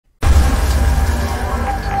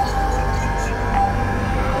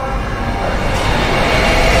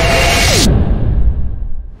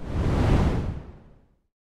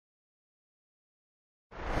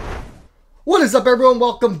What is up, everyone?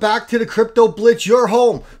 Welcome back to the Crypto Blitz, your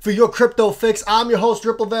home for your crypto fix. I'm your host,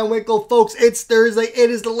 Ripple Van Winkle. Folks, it's Thursday. It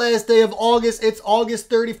is the last day of August. It's August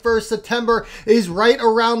 31st. September is right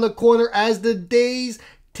around the corner. As the days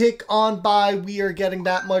tick on by, we are getting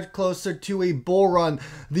that much closer to a bull run.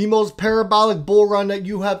 The most parabolic bull run that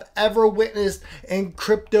you have ever witnessed in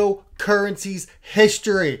cryptocurrency's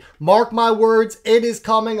history. Mark my words, it is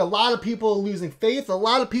coming. A lot of people are losing faith. A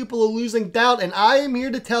lot of people are losing doubt. And I am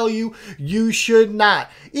here to tell you, you should not.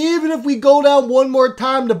 Even if we go down one more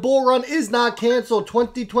time, the bull run is not canceled.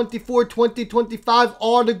 2024, 2025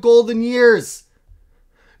 are the golden years.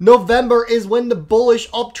 November is when the bullish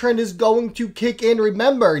uptrend is going to kick in.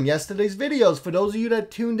 Remember, in yesterday's videos, for those of you that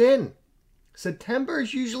tuned in, September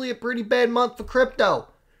is usually a pretty bad month for crypto.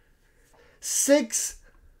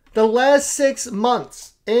 The last 6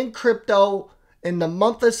 months in crypto, in the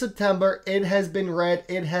month of September, it has been red.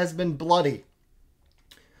 It has been bloody.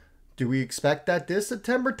 Do we expect that this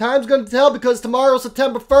September? Time's going to tell, because tomorrow's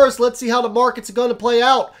September 1st. Let's see how the markets are going to play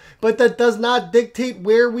out. But that does not dictate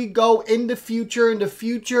where we go in the future. And the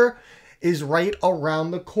future is right around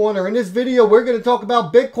the corner. In this video, we're going to talk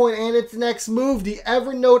about Bitcoin and its next move, the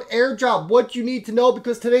Evernote airdrop, what you need to know,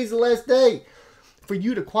 because today's the last day for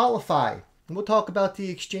you to qualify. And we'll talk about the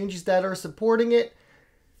exchanges that are supporting it.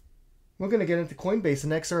 We're going to get into Coinbase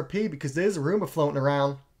and XRP, because there's a rumor floating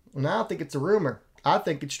around. And I don't think it's a rumor. I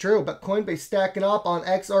think it's true, but Coinbase stacking up on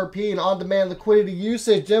XRP and on-demand liquidity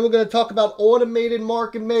usage. Then we're going to talk about automated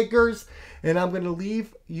market makers. And I'm going to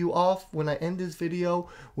leave you off when I end this video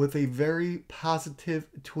with a very positive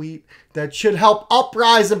tweet that should help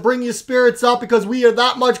uprise and bring your spirits up, because we are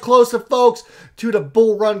that much closer, folks, to the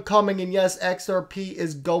bull run coming. And yes, XRP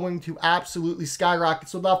is going to absolutely skyrocket.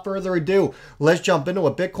 So without further ado, let's jump into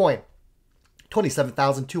it. Bitcoin,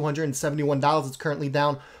 $27,271. It's currently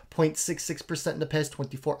down 0.66% in the past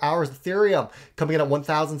 24 hours. Ethereum coming in at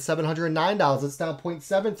 $1,709. It's down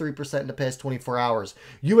 0.73% in the past 24 hours.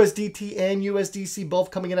 USDT and USDC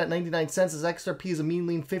both coming in at 99 cents as XRP is a mean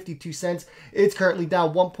lean 52 cents. It's currently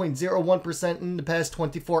down 1.01% in the past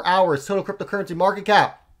 24 hours. Total cryptocurrency market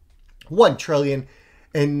cap,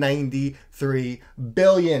 $1,093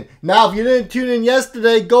 billion. Now, if you didn't tune in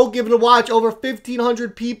yesterday, go give it a watch. Over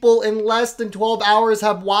 1,500 people in less than 12 hours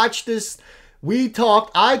have watched this. I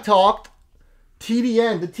talked,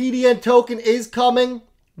 TDN. The TDN token is coming.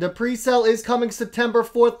 The pre-sale is coming September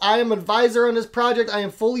 4th. I am an advisor on this project. I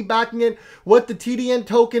am fully backing it. What the TDN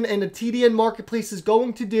token and the TDN marketplace is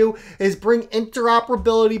going to do is bring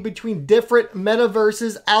interoperability between different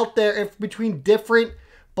metaverses out there and between different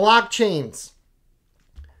blockchains.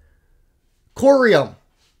 Corium,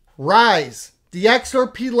 Rise, the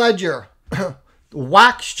XRP ledger, the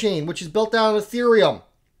Wax chain, which is built out of Ethereum,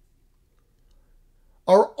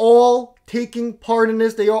 are all taking part in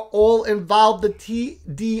this. They are all involved. The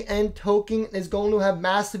TDN token is going to have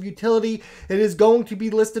massive utility. It is going to be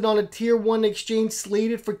listed on a tier 1 exchange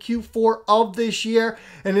slated for Q4 of this year.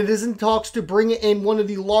 And it is in talks to bring in one of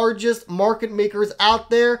the largest market makers out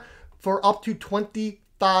there for up to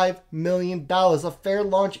 $25 million. A fair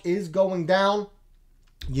launch is going down.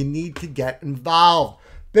 You need to get involved.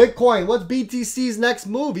 Bitcoin, what's BTC's next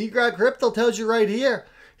move? eGrad Crypto tells you right here.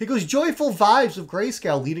 He goes, joyful vibes of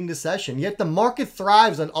Grayscale leading the session, yet the market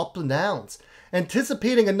thrives on ups and downs,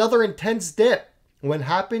 anticipating another intense dip. When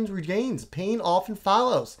happens, regains. Pain often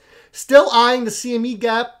follows. Still eyeing the CME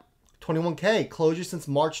gap, 21K, closure since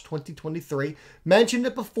March 2023. Mentioned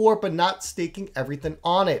it before, but not staking everything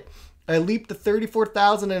on it. A leap to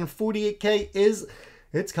 34,048K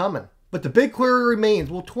it's coming. But the big query remains,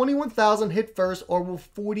 will 21,000 hit first, or will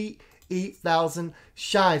 48,000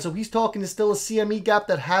 shine? So he's talking to still a CME gap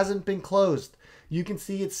that hasn't been closed. You can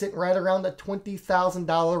see it's sitting right around the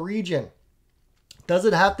 $20,000 region. Does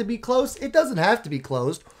it have to be closed? It doesn't have to be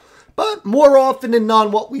closed. But more often than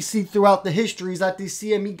not, what we see throughout the history is that these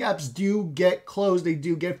CME gaps do get closed. They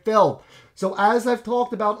do get filled. So as I've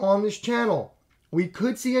talked about on this channel, we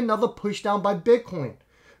could see another push down by Bitcoin,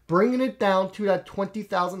 bringing it down to that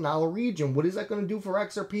 $20,000 region. What is that going to do for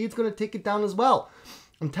XRP? It's going to take it down as well.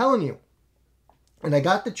 I'm telling you. And I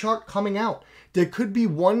got the chart coming out. There could be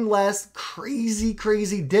one last crazy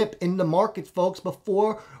dip in the markets, folks,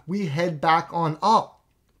 before we head back on up.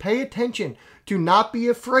 Pay attention. Do not be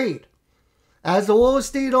afraid. As I always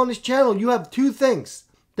stated on this channel, you have 2 things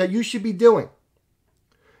that you should be doing.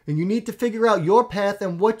 And you need to figure out your path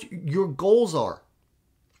and what your goals are.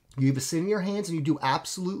 You either sit in your hands and you do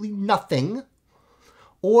absolutely nothing,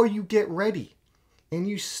 or you get ready and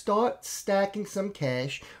you start stacking some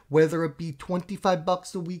cash, whether it be 25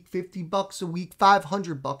 bucks a week, 50 bucks a week,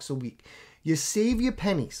 500 bucks a week. You save your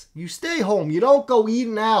pennies. You stay home. You don't go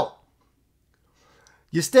eating out.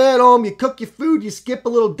 You stay at home, you cook your food, you skip a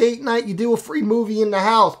little date night, you do a free movie in the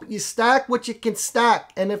house, but you stack what you can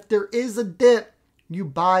stack. And if there is a dip, you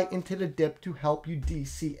buy into the dip to help you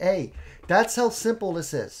DCA. That's how simple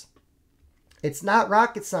this is. It's not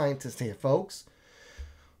rocket scientist here, folks.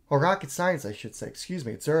 Or rocket science, I should say. Excuse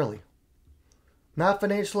me, it's early. Not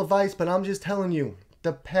financial advice, but I'm just telling you,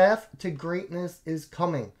 the path to greatness is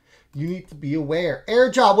coming. You need to be aware.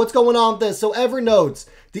 Airdrop, what's going on with this? So Evernode's,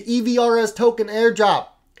 the EVRS token airdrop,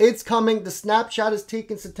 it's coming. The snapshot is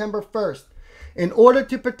taken September 1st. In order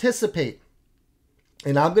to participate,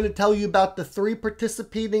 and I'm going to tell you about the 3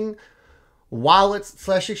 participating wallets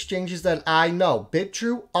 / exchanges that I know.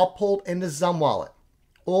 BitTrue, Uphold, and the Zum wallet.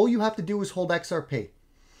 All you have to do is hold XRP.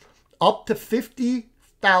 Up to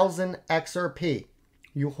 50,000 XRP.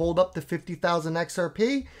 You hold up to 50,000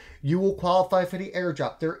 XRP, you will qualify for the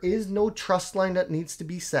airdrop. There is no trust line that needs to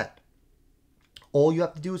be set. All you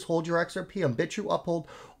have to do is hold your XRP on BitTrue, Uphold,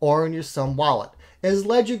 or on your Zum wallet. Is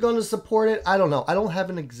Ledger going to support it? I don't know. I don't have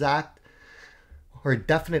an exact or a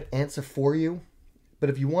definite answer for you. But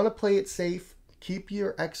if you want to play it safe, keep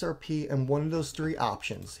your XRP in one of those 3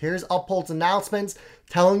 options. Here's Uphold's announcements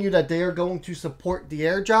telling you that they are going to support the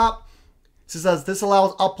airdrop. It says this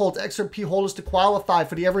allows Uphold's XRP holders to qualify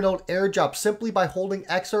for the Evernote airdrop simply by holding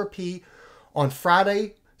XRP on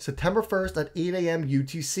Friday, September 1st at 8 a.m.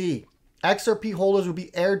 UTC. XRP holders will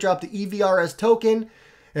be airdropped the EVRS token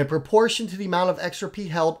in proportion to the amount of XRP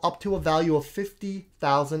held up to a value of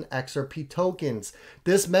 50,000 XRP tokens.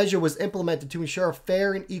 This measure was implemented to ensure a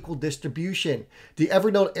fair and equal distribution. The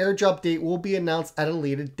Evernote airdrop date will be announced at a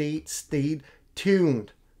later date. Stay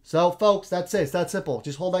tuned. So, folks, that's it. It's that simple.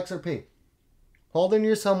 Just hold XRP. Hold in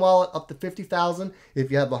your Zum wallet up to 50,000.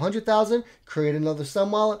 If you have 100,000, create another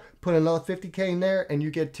Zum wallet, put another 50K in there, and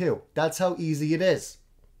you get 2. That's how easy it is.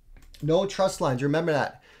 No trust lines. Remember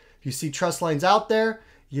that. If you see trust lines out there,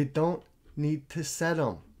 you don't need to set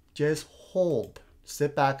them. Just hold.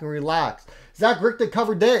 Sit back and relax. Zach Richter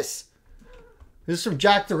covered this. This is from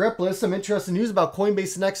Jack the Ripper. There's some interesting news about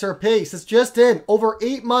Coinbase and XRP. It says just in over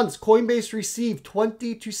 8 months, Coinbase received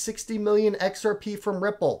 20 to 60 million XRP from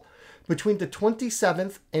Ripple between the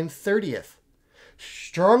 27th and 30th,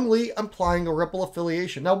 strongly implying a Ripple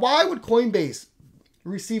affiliation. Now, why would Coinbase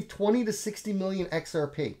receive 20 to 60 million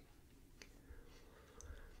XRP?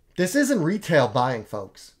 This isn't retail buying,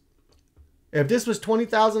 folks. If this was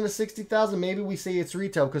 20,000 to 60,000, maybe we say it's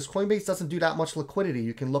retail because Coinbase doesn't do that much liquidity.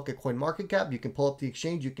 You can look at CoinMarketCap, you can pull up the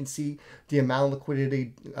exchange, you can see the amount of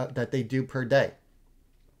liquidity that they do per day.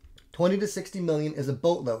 20 to 60 million is a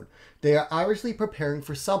boatload. They are obviously preparing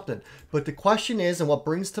for something. But the question is, and what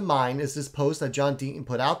brings to mind is this post that John Deaton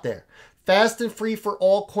put out there. Fast and free for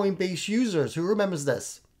all Coinbase users. Who remembers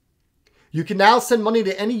this? You can now send money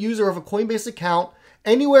to any user of a Coinbase account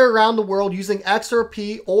anywhere around the world using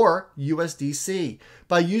XRP or USDC.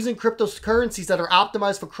 By using cryptocurrencies that are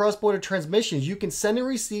optimized for cross-border transmissions, you can send and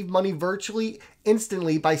receive money virtually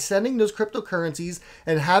instantly by sending those cryptocurrencies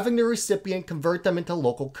and having the recipient convert them into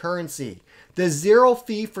local currency. There's 0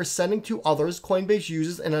 fee for sending to others Coinbase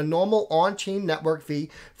uses and a normal on-chain network fee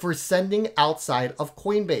for sending outside of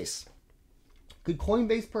Coinbase. Could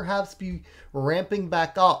Coinbase perhaps be ramping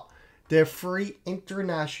back up their free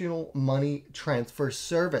international money transfer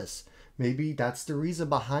service? Maybe that's the reason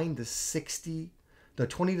behind the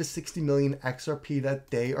 20 to 60 million XRP that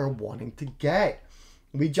they are wanting to get.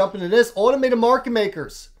 We jump into this. Automated market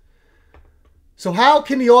makers. So how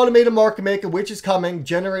can the automated market maker, which is coming,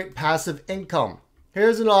 generate passive income?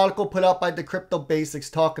 Here's an article put out by the Crypto Basics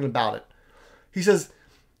talking about it. He says,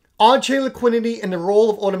 on-chain liquidity and the role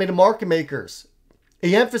of automated market makers.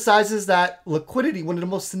 He emphasizes that liquidity, one of the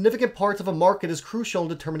most significant parts of a market, is crucial in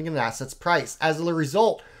determining an asset's price. As a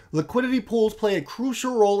result, liquidity pools play a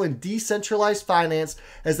crucial role in decentralized finance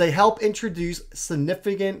as they help introduce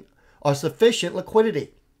significant or sufficient liquidity.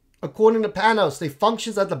 According to Panos, they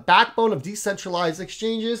function as the backbone of decentralized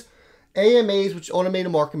exchanges, AMAs, which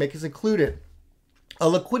automated market makers included. A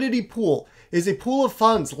liquidity pool is a pool of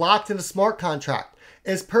funds locked in a smart contract.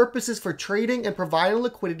 Its purpose is for trading and providing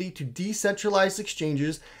liquidity to decentralized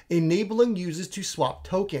exchanges, enabling users to swap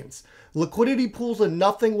tokens. Liquidity pools are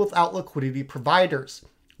nothing without liquidity providers.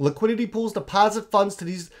 Liquidity pools deposit funds to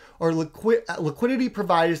these, or liquidity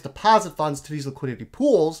providers deposit funds to these liquidity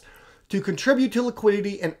pools to contribute to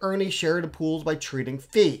liquidity and earn a share of the pools by trading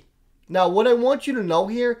fee. Now, what I want you to know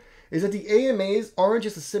here is that the AMAs aren't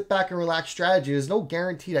just a sit back and relax strategy. There's no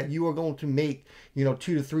guarantee that you are going to make, 2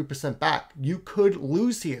 to 3% back. You could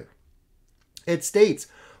lose here. It states,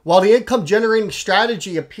 while the income generating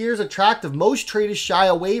strategy appears attractive, most traders shy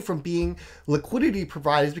away from being liquidity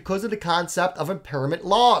providers because of the concept of impairment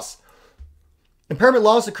loss. Impairment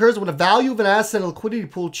loss occurs when the value of an asset in a liquidity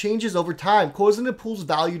pool changes over time, causing the pool's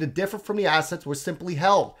value to differ from the assets were simply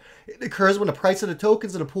held. It occurs when the price of the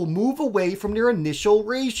tokens in the pool move away from their initial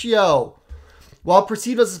ratio. While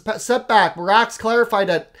perceived as a setback, Marax clarified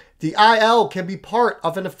that the IL can be part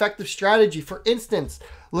of an effective strategy. For instance,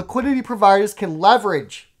 liquidity providers can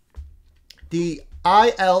leverage the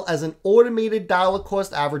IL as an automated dollar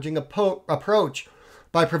cost averaging approach.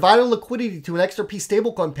 By providing liquidity to an XRP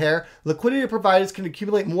stablecoin pair, liquidity providers can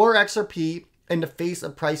accumulate more XRP in the face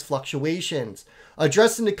of price fluctuations.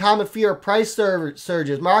 Addressing the common fear of price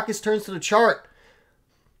surges, Marcus turns to the chart.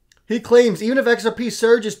 He claims even if XRP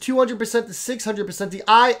surges 200% to 600%, the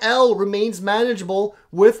IL remains manageable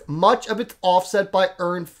with much of it offset by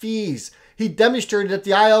earned fees. He demonstrated that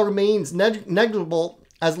the IL remains negligible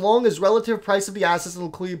as long as relative price of the assets in the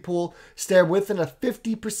liquidity pool stay within a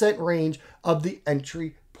 50% range of the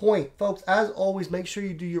entry point. Folks, as always, make sure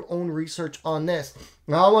you do your own research on this.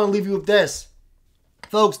 Now, I want to leave you with this.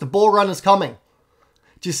 Folks, the bull run is coming.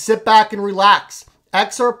 Just sit back and relax.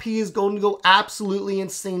 XRP is going to go absolutely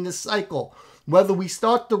insane this cycle. Whether we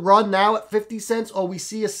start the run now at 50 cents or we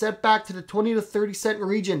see a setback to the 20 to 30 cent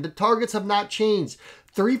region, the targets have not changed.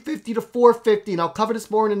 350 to 450, and I'll cover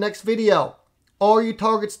this more in the next video. All your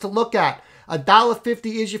targets to look at.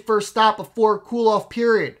 $1.50 is your first stop before a cool-off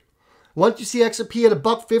period. Once you see XRP at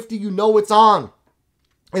 $1.50, you know it's on.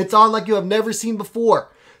 It's on like you have never seen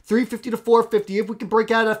before. 350 to 450. If we can break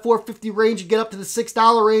out of that 450 range and get up to the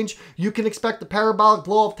 $6 range, you can expect the parabolic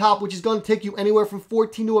blow up top, which is going to take you anywhere from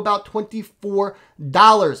 $14 to about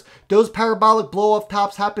 $24. Those parabolic blow up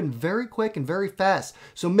tops happen very quick and very fast.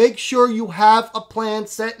 So make sure you have a plan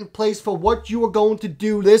set in place for what you are going to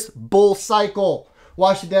do this bull cycle.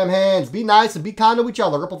 Wash your damn hands. Be nice and be kind to each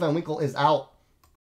other. Ripple Van Winkle is out.